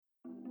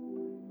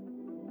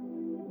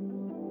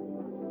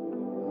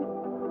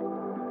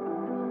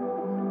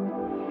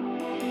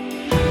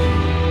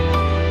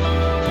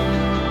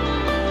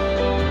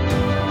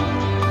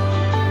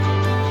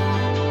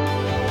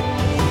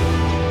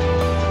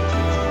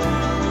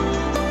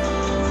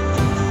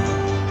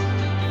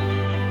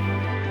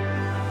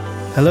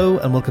Hello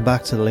and welcome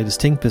back to the latest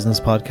Think Business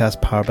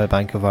podcast powered by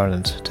Bank of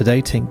Ireland.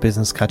 Today Think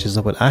Business catches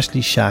up with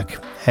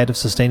Shak, Head of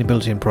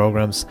Sustainability and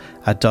Programmes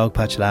at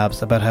Dogpatch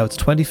Labs, about how its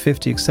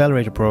 2050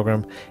 Accelerator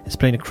programme is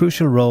playing a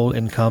crucial role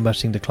in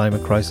combating the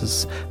climate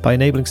crisis by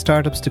enabling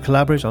startups to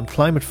collaborate on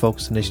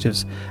climate-focused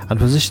initiatives and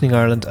positioning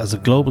Ireland as a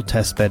global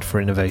testbed for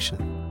innovation.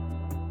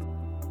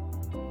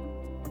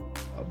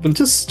 We'll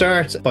just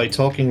start by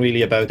talking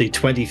really about the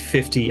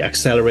 2050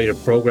 Accelerator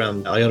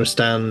programme. I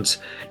understand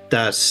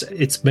that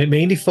it's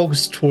mainly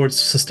focused towards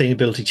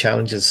sustainability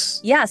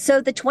challenges. Yeah, so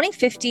the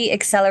 2050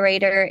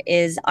 Accelerator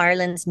is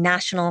Ireland's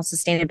national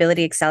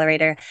sustainability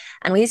accelerator.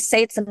 And we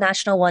say it's a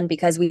national one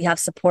because we have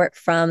support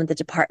from the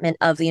Department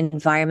of the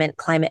Environment,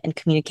 Climate and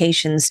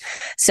Communications.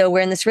 So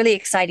we're in this really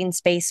exciting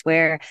space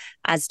where,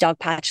 as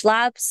Dogpatch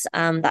Labs,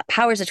 that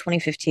powers the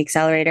 2050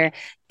 Accelerator,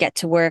 get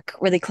to work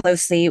really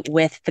closely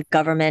with the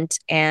government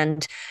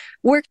and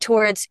work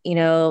towards,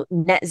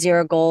 net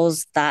zero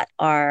goals that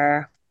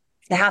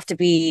they have to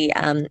be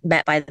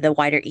met by the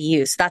wider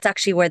EU. So that's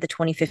actually where the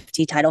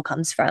 2050 title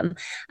comes from.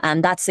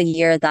 That's the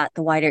year that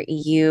the wider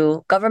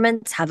EU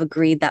governments have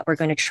agreed that we're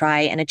going to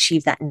try and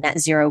achieve that net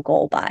zero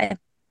goal by.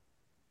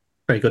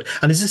 Very good.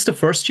 And is this the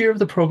first year of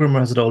the program, or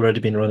has it already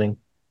been running?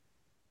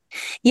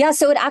 Yeah,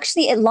 so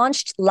it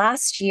launched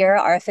last year.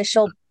 Our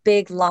official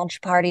big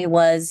launch party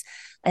was,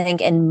 I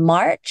think, in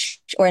March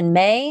or in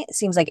May. It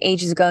seems like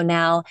ages ago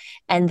now.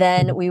 And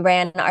then we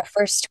ran our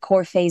first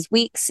core phase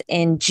weeks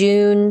in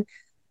June.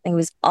 I think it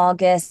was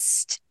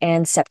August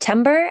and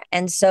September.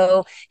 And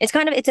so it's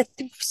a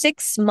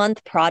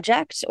 6-month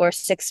project or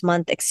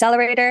 6-month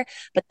accelerator,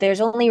 but there's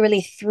only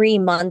really 3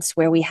 months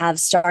where we have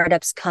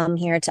startups come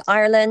here to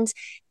Ireland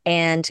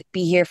and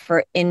be here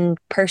for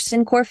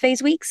in-person core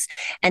phase weeks.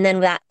 And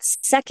then that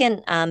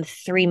second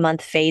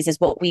 3-month phase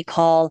is what we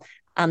call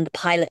the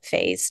pilot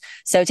phase.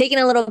 So taking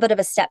a little bit of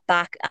a step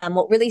back,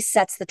 what really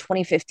sets the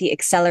 2050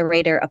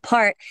 Accelerator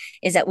apart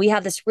is that we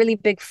have this really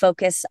big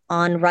focus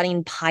on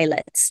running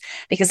pilots,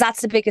 because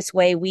that's the biggest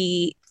way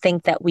we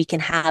think that we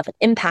can have an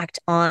impact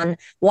on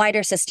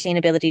wider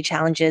sustainability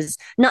challenges,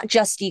 not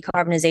just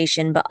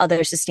decarbonization, but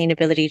other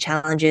sustainability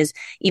challenges,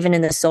 even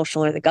in the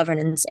social or the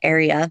governance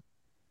area.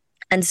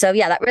 And so,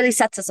 yeah, that really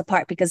sets us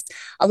apart, because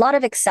a lot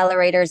of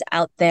accelerators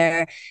out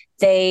there,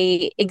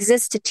 they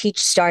exist to teach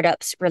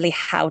startups really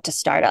how to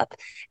start up.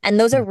 And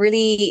those are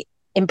really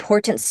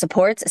important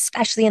supports,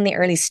 especially in the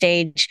early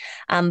stage.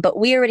 But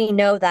we already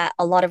know that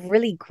a lot of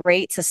really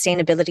great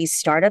sustainability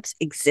startups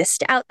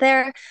exist out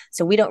there.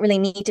 So we don't really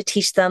need to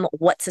teach them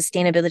what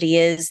sustainability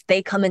is.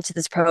 They come into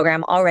this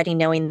program already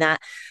knowing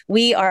that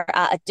we are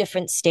at a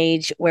different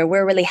stage where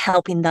we're really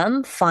helping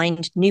them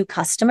find new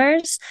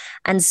customers.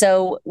 And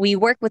so we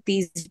work with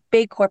these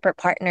big corporate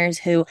partners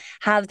who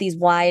have these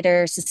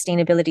wider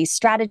sustainability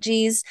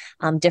strategies,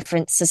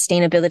 different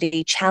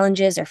sustainability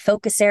challenges or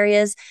focus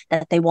areas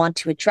that they want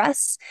to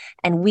address.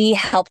 And we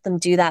help them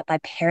do that by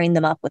pairing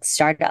them up with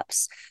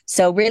startups.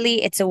 So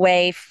really, it's a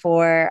way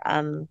for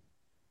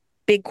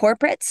big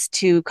corporates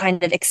to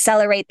kind of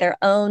accelerate their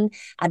own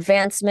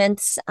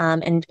advancements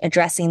and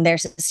addressing their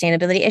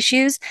sustainability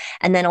issues.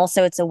 And then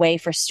also it's a way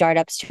for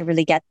startups to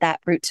really get that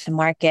route to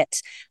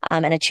market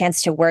and a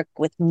chance to work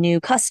with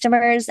new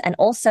customers. And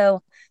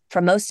also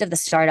for most of the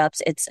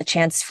startups, it's a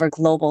chance for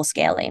global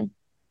scaling.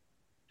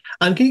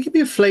 And can you give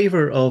me a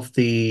flavour of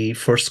the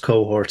first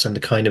cohort and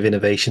the kind of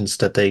innovations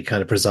that they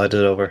kind of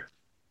presided over?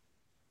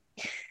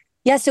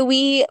 Yeah, so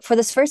for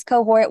this first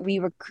cohort, we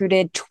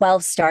recruited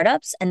 12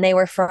 startups, and they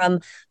were from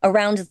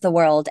around the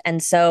world.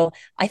 And so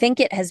I think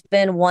it has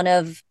been one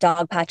of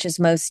Dogpatch's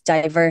most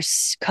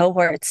diverse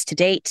cohorts to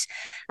date.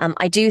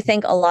 I do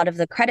think a lot of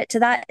the credit to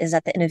that is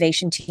that the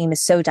innovation team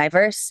is so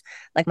diverse.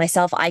 Like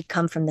myself, I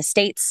come from the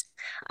States.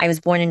 I was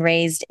born and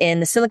raised in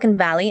the Silicon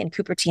Valley, in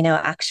Cupertino,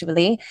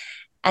 actually.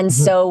 And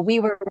so we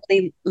were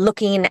really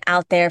looking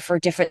out there for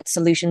different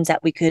solutions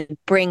that we could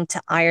bring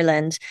to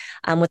Ireland,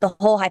 with the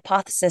whole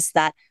hypothesis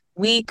that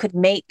we could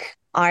make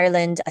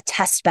Ireland a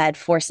test bed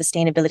for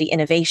sustainability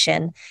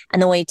innovation.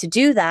 And the way to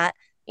do that,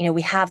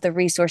 we have the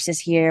resources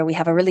here. We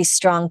have a really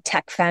strong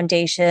tech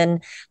foundation,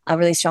 a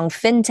really strong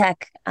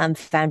fintech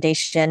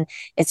foundation.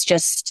 It's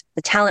just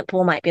the talent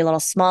pool might be a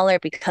little smaller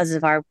because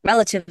of our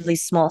relatively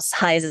small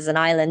size as an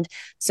island.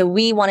 So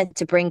we wanted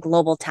to bring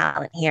global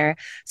talent here.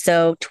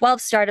 So 12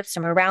 startups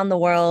from around the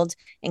world,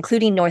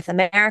 including North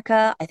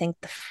America. I think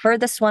the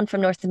furthest one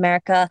from North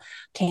America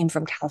came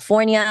from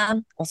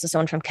California, also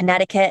someone from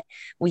Connecticut.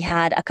 We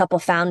had a couple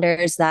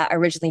founders that are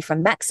originally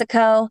from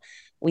Mexico.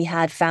 We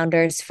had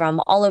founders from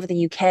all over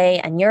the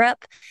UK and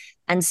Europe.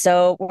 And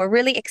so we're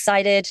really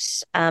excited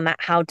at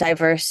how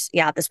diverse,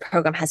 this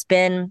program has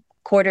been,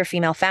 quarter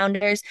female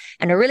founders.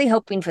 And we're really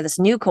hoping for this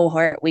new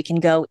cohort, we can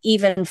go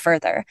even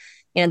further.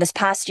 This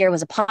past year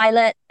was a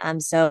pilot.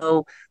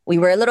 So we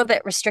were a little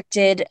bit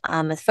restricted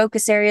with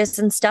focus areas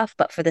and stuff.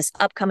 But for this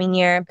upcoming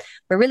year,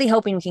 we're really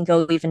hoping we can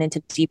go even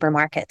into deeper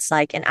markets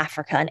like in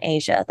Africa and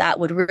Asia. That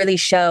would really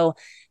show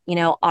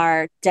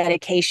our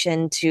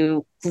dedication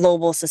to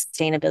global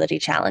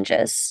sustainability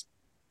challenges.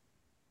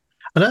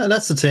 And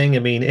that's the thing. I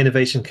mean,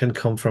 innovation can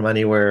come from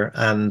anywhere,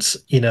 and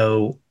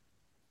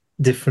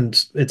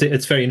different.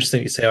 It's very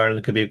interesting you say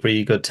Ireland could be a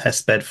really good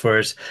test bed for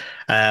it,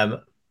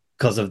 um,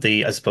 because of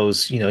the, I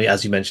suppose,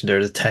 as you mentioned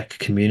there, the tech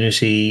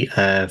community,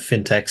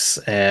 fintechs.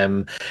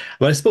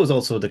 But I suppose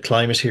also the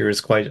climate here is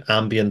quite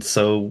ambient,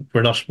 so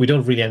we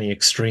don't really any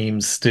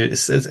extremes. Can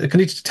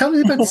you tell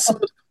me about some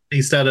of the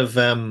companies that have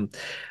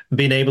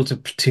been able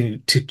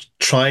to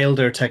trial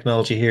their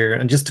technology here,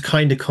 and just the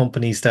kind of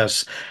companies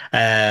that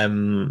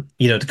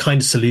the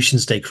kind of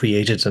solutions they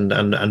created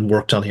and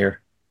worked on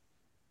here?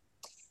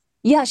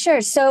 Yeah,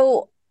 sure.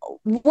 So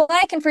what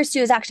I can first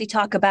do is actually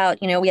talk about,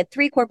 we had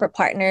three corporate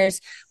partners.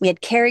 We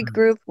had Kerry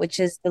Group, which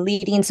is the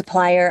leading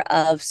supplier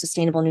of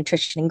sustainable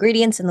nutrition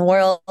ingredients in the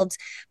world.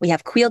 We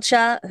have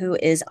Quilcha, who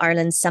is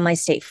Ireland's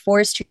semi-state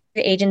forestry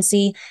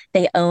agency.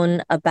 They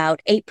own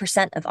about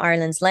 8% of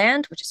Ireland's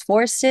land, which is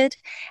forested.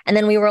 And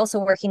then we were also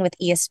working with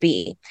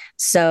ESB.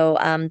 So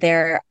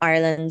they're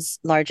Ireland's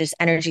largest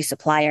energy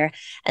supplier.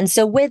 And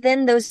so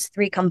within those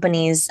three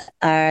companies,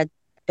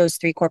 those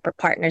three corporate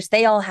partners,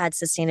 they all had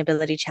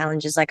sustainability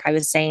challenges, like I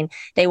was saying,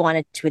 they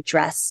wanted to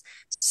address.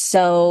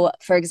 So,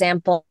 for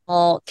example,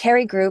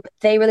 Kerry Group,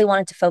 they really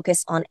wanted to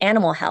focus on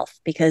animal health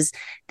because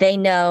they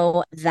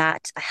know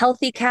that a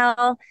healthy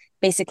cow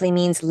basically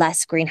means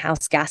less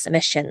greenhouse gas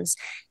emissions.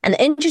 And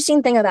the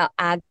interesting thing about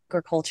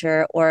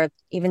agriculture, or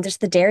even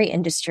just the dairy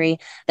industry,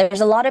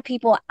 there's a lot of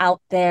people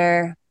out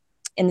there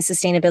in the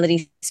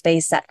sustainability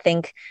space that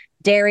think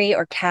dairy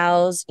or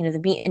cows,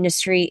 the meat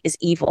industry is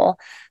evil.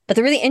 But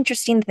the really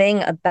interesting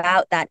thing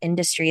about that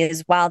industry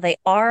is while they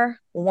are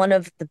one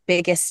of the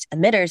biggest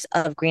emitters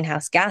of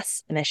greenhouse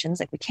gas emissions,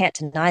 like we can't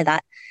deny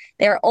that,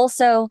 they are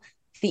also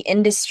the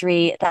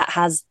industry that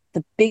has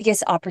the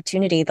biggest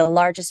opportunity, the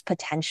largest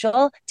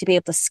potential to be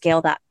able to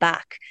scale that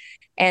back.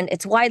 And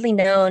it's widely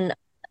known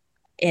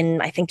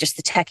in, I think, just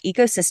the tech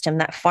ecosystem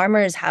that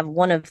farmers have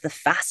one of the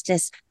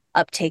fastest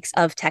uptakes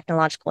of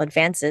technological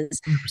advances.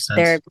 100%.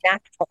 They're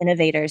natural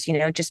innovators,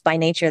 just by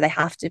nature, they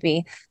have to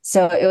be.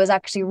 So it was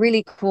actually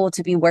really cool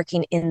to be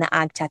working in the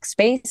ag tech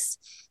space.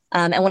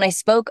 And when I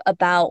spoke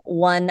about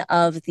one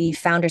of the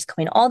founders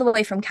coming all the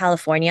way from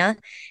California,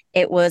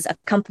 it was a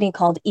company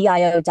called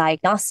EIO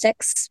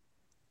Diagnostics.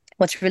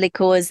 What's really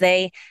cool is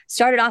they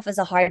started off as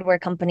a hardware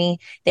company.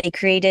 They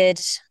created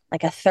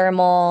like a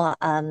thermal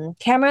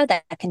camera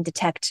that can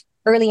detect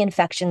early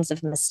infections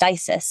of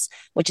mastitis,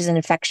 which is an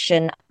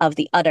infection of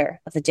the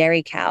udder of the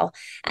dairy cow.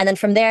 And then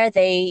from there,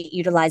 they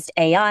utilized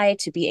AI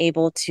to be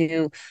able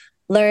to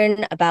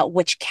learn about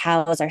which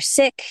cows are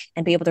sick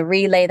and be able to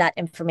relay that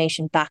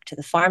information back to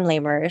the farm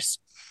laborers.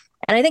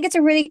 And I think it's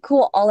a really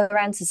cool all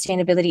around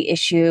sustainability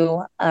issue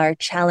or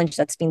challenge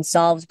that's being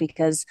solved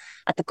because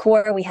at the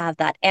core, we have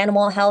that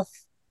animal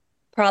health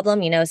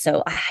problem,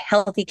 so a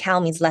healthy cow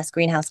means less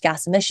greenhouse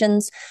gas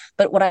emissions.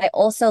 But what I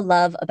also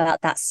love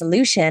about that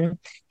solution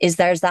is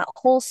there's that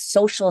whole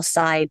social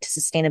side to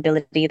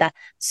sustainability that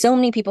so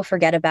many people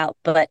forget about,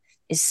 but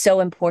is so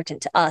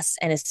important to us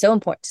and is so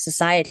important to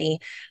society.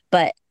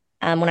 But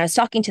when I was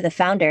talking to the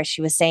founder,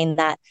 she was saying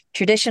that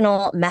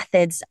traditional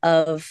methods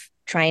of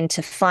trying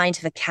to find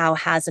if a cow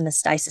has a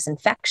mastitis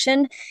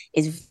infection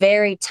is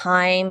very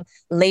time,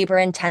 labor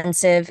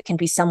intensive, can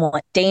be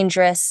somewhat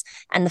dangerous,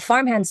 and the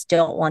farmhands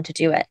don't want to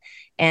do it.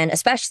 And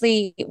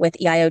especially with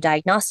EIO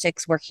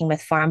Diagnostics working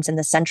with farms in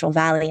the Central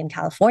Valley in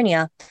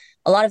California,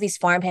 a lot of these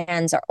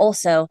farmhands are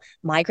also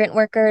migrant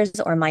workers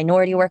or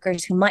minority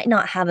workers who might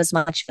not have as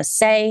much of a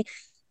say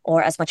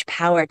or as much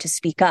power to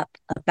speak up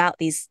about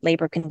these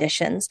labor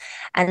conditions.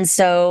 And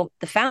so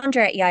the founder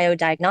at EIO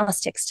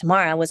Diagnostics,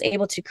 Tamara, was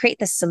able to create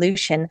this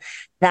solution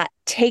that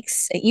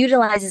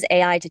utilizes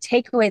AI to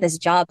take away this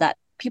job that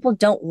people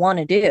don't want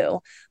to do,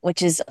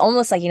 which is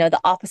almost like, the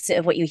opposite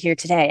of what you hear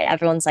today.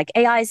 Everyone's like,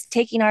 AI is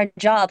taking our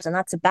jobs, and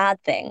that's a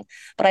bad thing.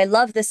 But I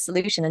love this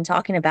solution and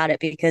talking about it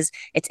because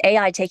it's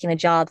AI taking a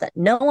job that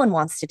no one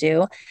wants to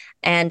do,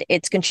 and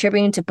it's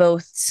contributing to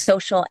both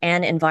social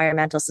and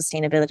environmental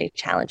sustainability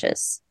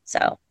challenges.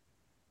 So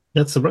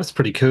That's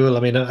pretty cool.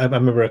 I mean, I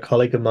remember a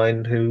colleague of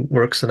mine who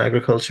works in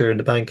agriculture in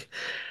the bank,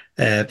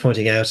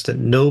 pointing out that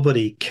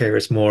nobody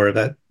cares more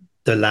about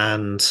the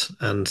land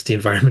and the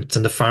environment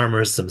than the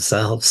farmers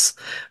themselves,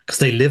 because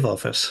they live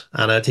off it.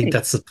 And I think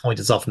that's the point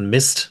that's often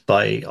missed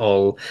by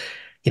all,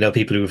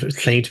 people who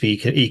claim to be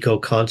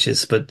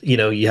eco-conscious. But,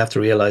 you have to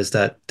realize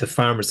that the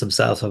farmers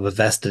themselves have a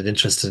vested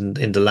interest in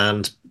the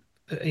land,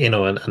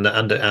 and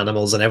the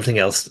animals and everything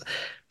else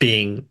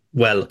being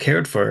well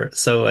cared for.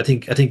 So I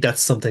think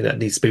that's something that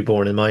needs to be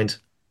borne in mind.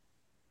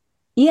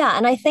 yeah,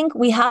 and I think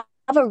we have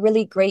a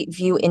really great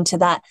view into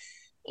that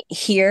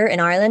here in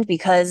Ireland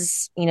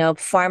because,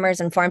 farmers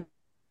and farms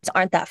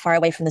aren't that far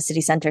away from the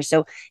city center.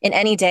 So in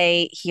any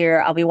day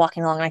here, I'll be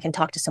walking along and I can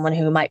talk to someone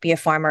who might be a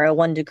farmer or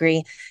 1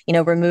 degree,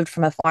 removed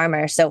from a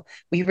farmer. So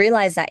we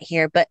realize that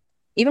here. But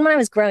even when I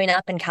was growing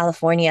up in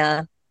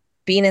California,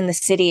 being in the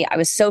city, I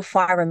was so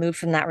far removed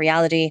from that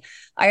reality.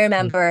 I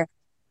remember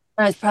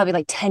I was probably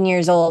like 10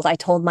 years old, I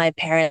told my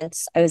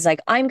parents, I was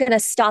like, I'm going to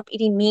stop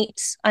eating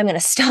meat. I'm going to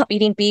stop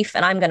eating beef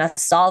and I'm going to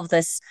solve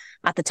this.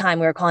 At the time,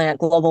 we were calling it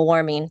global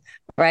warming,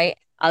 right?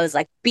 I was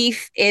like,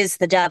 beef is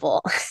the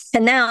devil.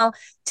 And now,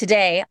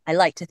 today, I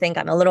like to think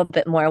I'm a little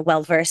bit more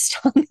well versed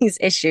on these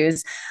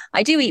issues.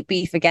 I do eat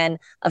beef again,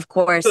 of Good.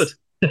 course,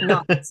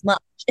 not as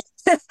much.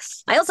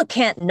 I also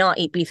can't not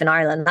eat beef in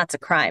Ireland. That's a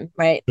crime,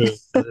 right? True.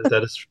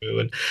 That is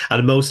true,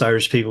 and most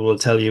Irish people will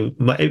tell you,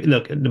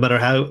 look, no matter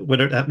how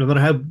no matter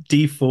how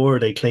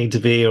D4 they claim to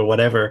be or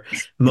whatever,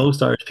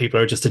 most Irish people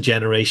are just a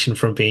generation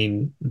from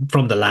being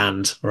from the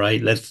land,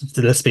 right?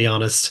 Let's be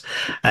honest.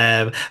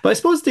 But I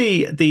suppose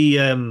the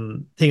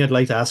thing I'd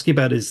like to ask you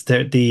about is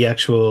the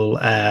actual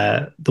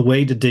the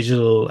way the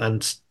digital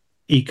and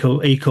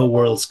eco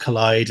worlds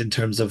collide in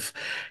terms of,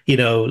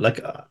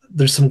 like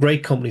there's some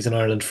great companies in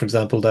Ireland, for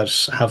example,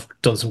 that have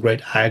done some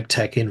great ag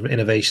tech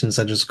innovations.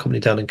 And there's a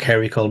company down in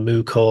Kerry called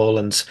Moo,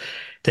 and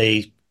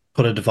they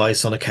put a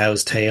device on a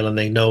cow's tail, and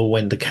they know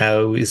when the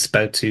cow is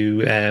about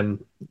to,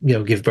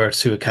 give birth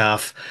to a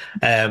calf.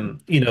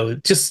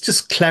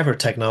 Just clever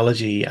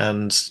technology.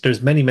 And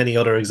there's many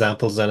other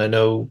examples. And I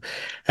know,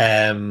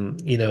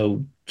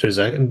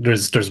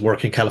 there's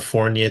work in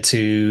California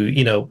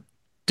to,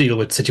 deal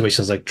with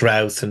situations like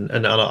drought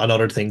and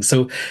other things.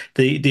 So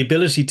the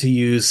ability to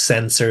use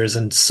sensors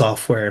and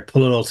software,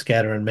 pull it all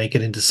together and make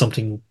it into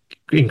something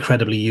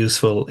incredibly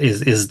useful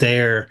is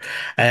there.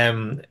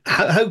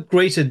 How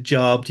great a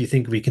job do you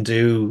think we can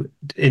do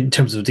in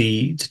terms of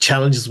the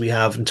challenges we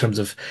have in terms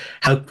of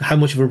how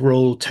much of a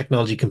role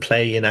technology can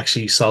play in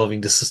actually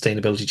solving the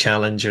sustainability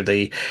challenge or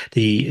the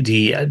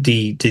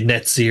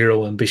net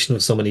zero ambition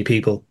of so many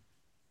people?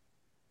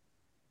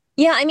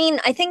 Yeah, I mean,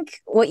 I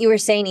think what you were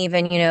saying,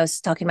 even,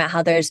 talking about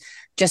how there's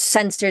just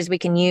sensors we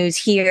can use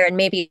here and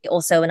maybe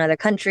also in other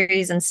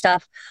countries and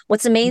stuff.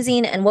 What's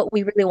amazing and what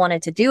we really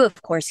wanted to do,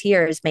 of course,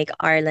 here is make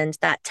Ireland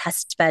that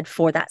test bed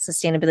for that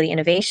sustainability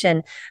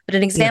innovation. But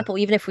an Yeah. example,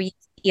 even if we use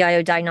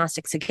EIO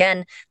diagnostics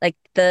again, like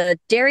the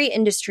dairy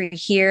industry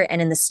here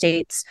and in the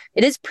States,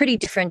 it is pretty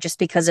different just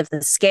because of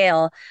the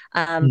scale.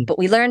 Mm. But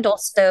we learned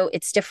also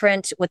it's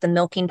different with the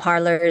milking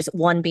parlors,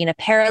 one being a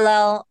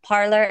parallel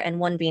parlor and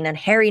one being a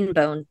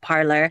herringbone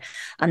parlor.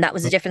 And that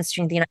was the difference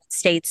between the United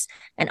States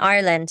and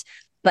Ireland.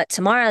 But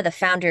Tamara, the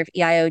founder of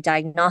EIO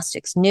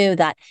Diagnostics, knew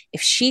that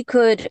if she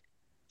could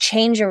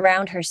change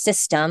around her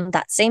system,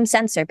 that same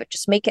sensor, but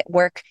just make it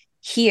work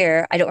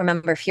here. I don't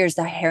remember if here's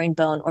the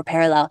herringbone or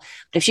parallel,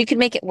 but if she could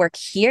make it work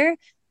here,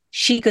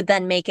 she could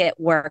then make it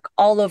work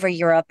all over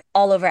Europe,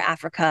 all over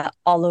Africa,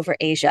 all over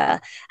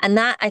Asia. And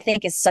that I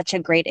think is such a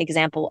great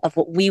example of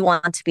what we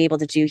want to be able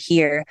to do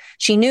here.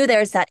 She knew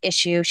there's that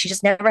issue. She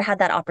just never had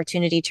that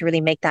opportunity to really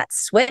make that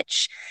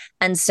switch.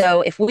 And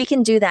so if we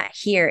can do that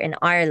here in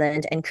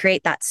Ireland and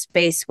create that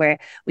space where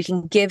we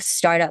can give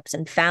startups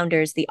and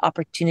founders the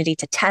opportunity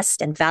to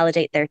test and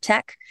validate their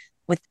tech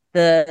with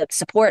the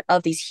support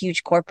of these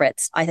huge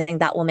corporates, I think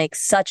that will make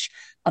such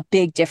a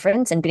big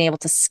difference in being able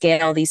to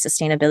scale these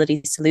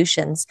sustainability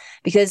solutions.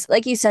 Because,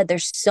 like you said,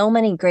 there's so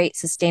many great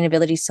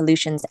sustainability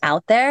solutions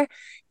out there.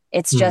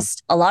 It's Mm.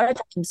 just a lot of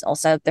times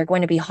also they're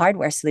going to be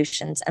hardware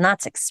solutions, and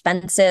that's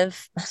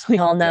expensive, as we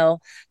all know.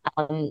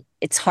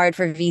 It's hard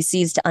for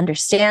VCs to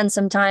understand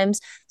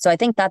sometimes. So I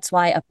think that's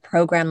why a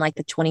program like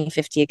the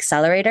 2050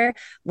 Accelerator,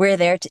 we're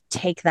there to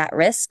take that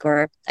risk,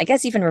 or I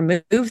guess even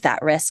remove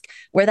that risk.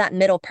 We're that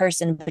middle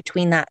person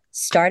between that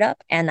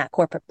startup and that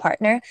corporate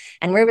partner.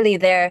 And we're really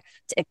there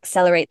to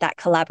accelerate that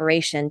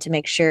collaboration to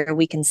make sure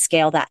we can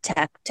scale that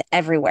tech to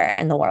everywhere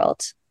in the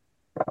world.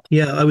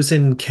 Yeah, I was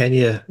in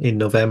Kenya in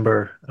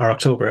November or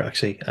October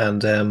actually,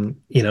 and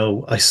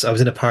I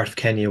was in a part of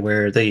Kenya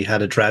where they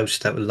had a drought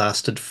that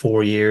lasted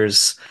 4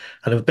 years,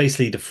 and it was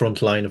basically the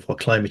front line of what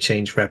climate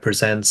change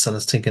represents. And I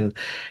was thinking,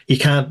 you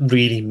can't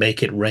really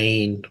make it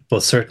rain,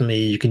 but certainly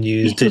you can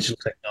use digital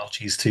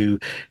technologies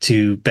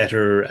to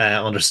better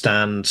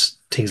understand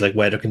things like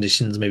weather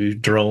conditions, maybe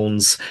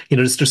drones.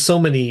 There's so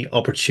many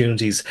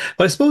opportunities.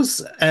 But I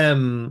suppose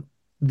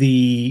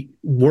the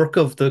work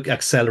of the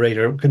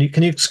accelerator, can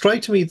you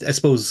describe to me, I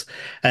suppose,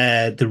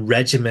 the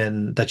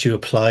regimen that you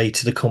apply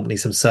to the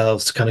companies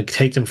themselves to kind of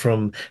take them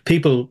from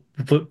people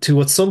to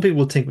what some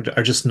people think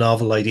are just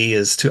novel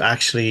ideas to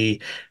actually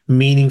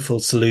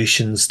meaningful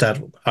solutions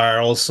that are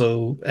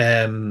also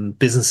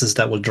businesses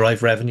that will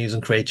drive revenues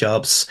and create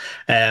jobs.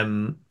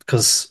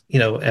 Because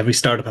every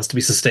startup has to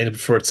be sustainable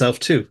for itself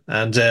too.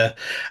 And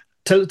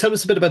tell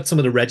us a bit about some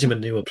of the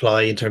regimen you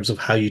apply in terms of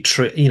how you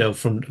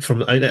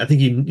from I think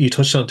you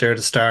touched on it there at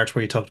the start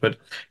where you talked about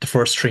the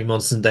first 3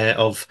 months and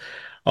of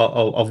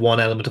one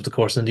element of the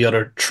course and the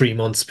other 3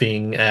 months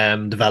being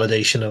the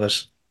validation of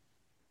it.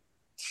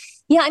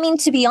 Yeah, I mean,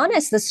 to be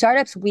honest, the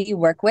startups we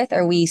work with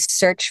or we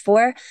search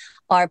for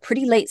are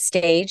pretty late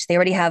stage. They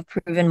already have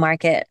proven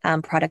market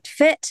product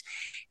fit.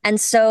 And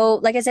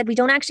so, like I said, we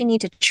don't actually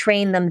need to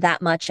train them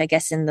that much, I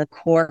guess, in the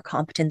core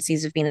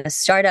competencies of being a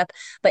startup.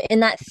 But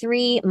in that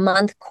 3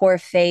 month core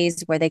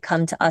phase where they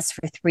come to us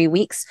for 3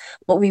 weeks,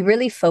 what we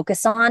really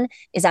focus on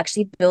is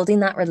actually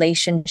building that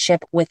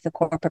relationship with the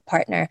corporate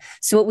partner.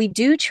 So, what we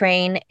do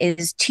train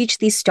is teach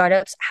these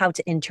startups how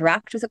to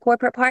interact with a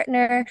corporate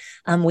partner.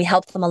 We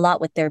help them a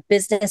lot with their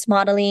business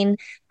modeling,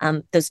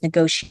 those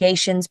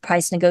negotiations,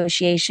 price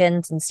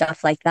negotiations, and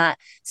stuff like that.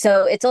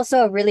 So, it's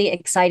also a really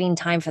exciting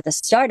time for the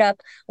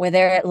startup where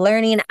they're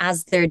learning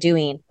as they're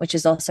doing, which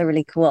is also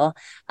really cool.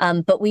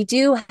 But we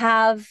do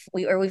have,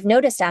 we've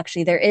noticed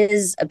actually, there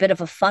is a bit of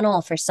a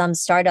funnel for some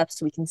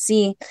startups we can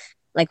see.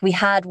 Like we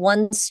had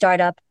one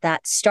startup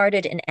that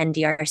started in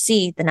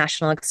NDRC, the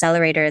National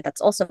Accelerator,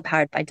 that's also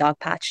powered by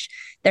Dogpatch.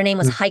 Their name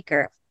was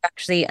Hiker,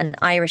 actually an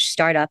Irish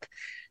startup.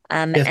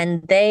 Yes.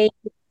 And they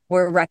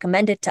were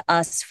recommended to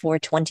us for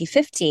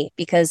 2050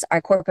 because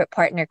our corporate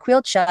partner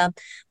Quilcha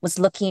was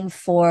looking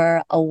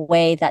for a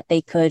way that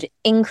they could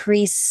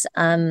increase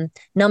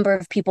number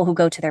of people who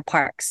go to their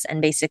parks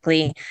and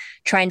basically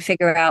try and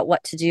figure out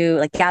what to do,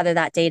 like gather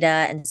that data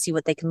and see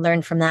what they can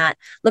learn from that,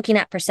 looking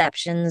at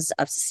perceptions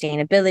of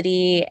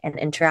sustainability and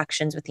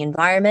interactions with the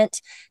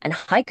environment. And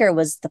Hiker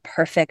was the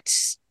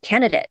perfect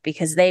candidate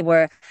because they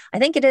were, I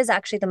think it is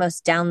actually the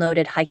most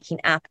downloaded hiking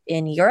app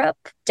in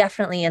Europe,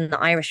 definitely in the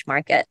Irish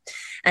market.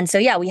 And so,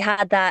 yeah, we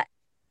had that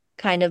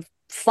kind of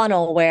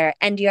funnel where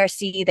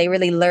NDRC, they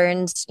really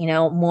learned,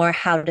 more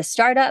how to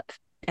start up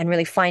and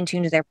really fine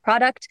tuned their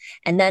product.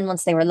 And then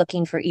once they were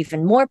looking for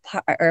even more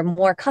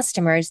more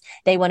customers,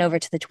 they went over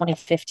to the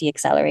 2050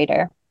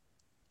 accelerator.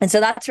 And so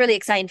that's really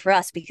exciting for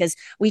us because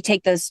we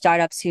take those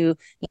startups who,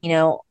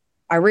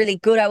 are really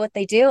good at what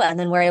they do, and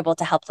then we're able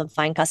to help them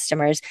find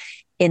customers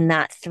in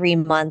that 3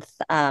 month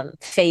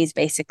phase,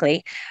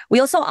 basically. We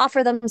also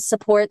offer them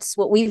supports.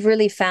 What we've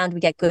really found we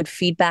get good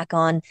feedback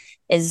on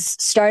is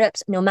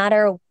startups, no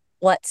matter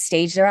what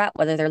stage they're at,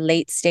 whether they're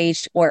late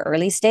stage or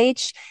early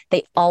stage,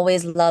 they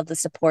always love the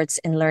supports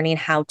in learning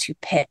how to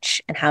pitch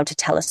and how to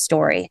tell a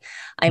story.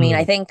 I mean,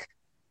 I think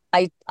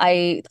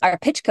our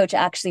pitch coach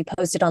actually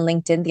posted on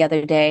LinkedIn the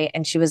other day,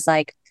 and she was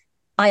like,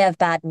 I have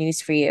bad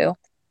news for you.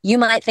 You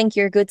might think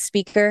you're a good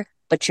speaker,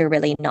 but you're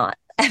really not.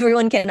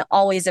 Everyone can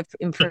always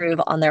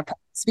improve on their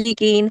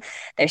speaking,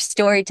 their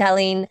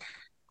storytelling,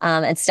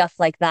 and stuff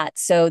like that.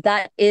 So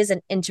that is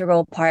an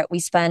integral part. We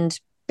spend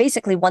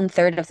basically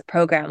 1/3 of the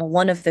program,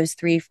 one of those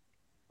three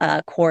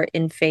core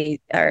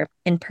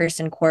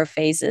in-person core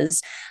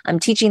phases,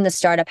 teaching the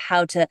startup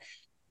how to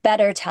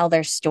better tell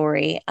their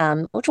story,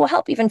 which will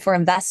help even for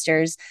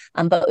investors.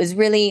 But it was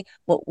really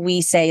what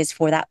we say is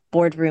for that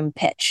boardroom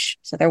pitch.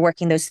 So they're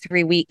working those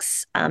 3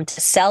 weeks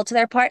to sell to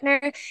their partner.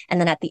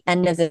 And then at the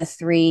end of the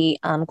three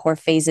core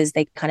phases,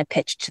 they kind of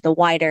pitch to the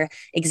wider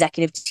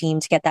executive team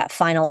to get that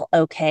final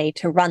okay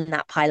to run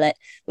that pilot,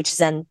 which is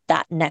then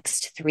that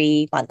next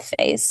 3 month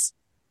phase.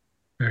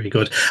 Very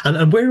good.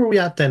 And where are we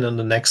at then on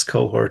the next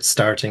cohort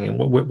starting, and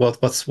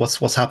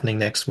what's happening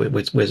next with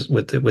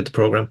the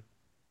program?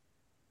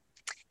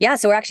 Yeah,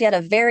 so we're actually at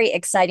a very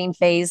exciting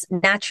phase.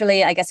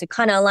 Naturally, I guess we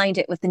kind of aligned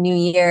it with the new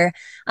year,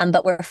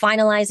 but we're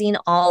finalizing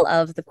all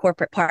of the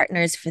corporate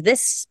partners for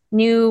this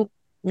new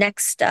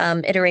next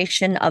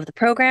iteration of the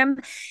program.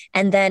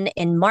 And then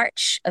in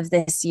March of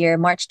this year,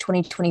 March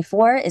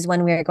 2024, is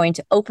when we are going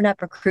to open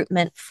up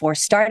recruitment for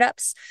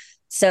startups.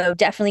 So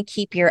definitely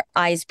keep your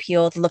eyes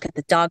peeled, look at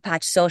the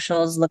Dogpatch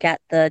socials, look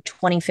at the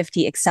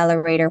 2050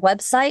 Accelerator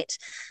website.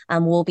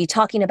 We'll be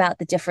talking about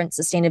the different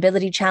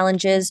sustainability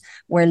challenges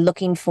we're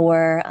looking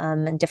for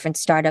and different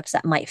startups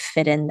that might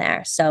fit in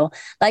there. So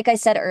like I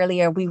said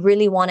earlier, we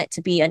really want it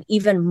to be an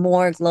even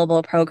more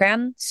global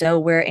program. So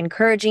we're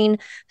encouraging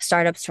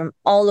startups from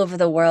all over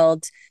the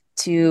world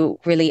to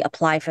really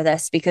apply for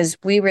this because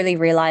we really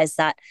realize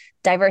that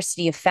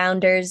diversity of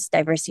founders,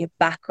 diversity of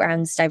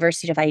backgrounds,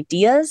 diversity of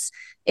ideas,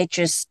 it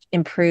just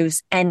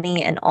improves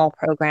any and all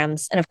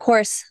programs. And of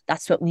course,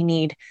 that's what we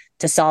need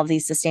to solve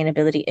these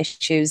sustainability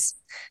issues.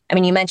 I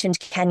mean, you mentioned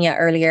Kenya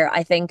earlier.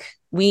 I think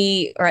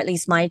we, or at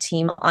least my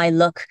team, I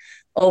look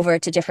over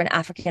to different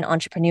African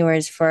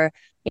entrepreneurs for,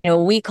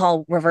 we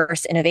call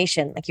reverse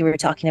innovation. Like you were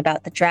talking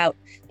about the drought.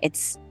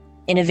 It's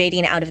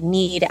innovating out of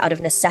need, out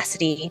of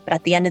necessity. But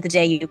at the end of the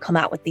day, you come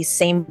out with these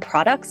same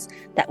products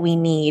that we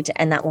need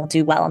and that will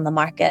do well on the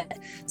market.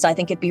 So I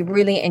think it'd be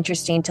really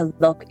interesting to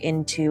look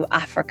into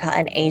Africa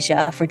and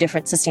Asia for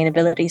different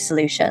sustainability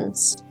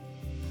solutions.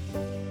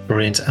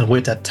 Brilliant. And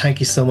with that, thank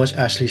you so much,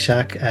 Ashley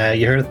Shak.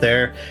 You heard it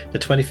there, the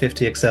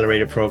 2050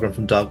 Accelerator program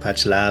from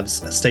Dogpatch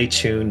Labs. Stay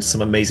tuned.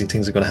 Some amazing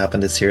things are going to happen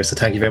this year. So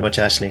thank you very much,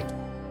 Ashley.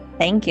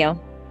 Thank you.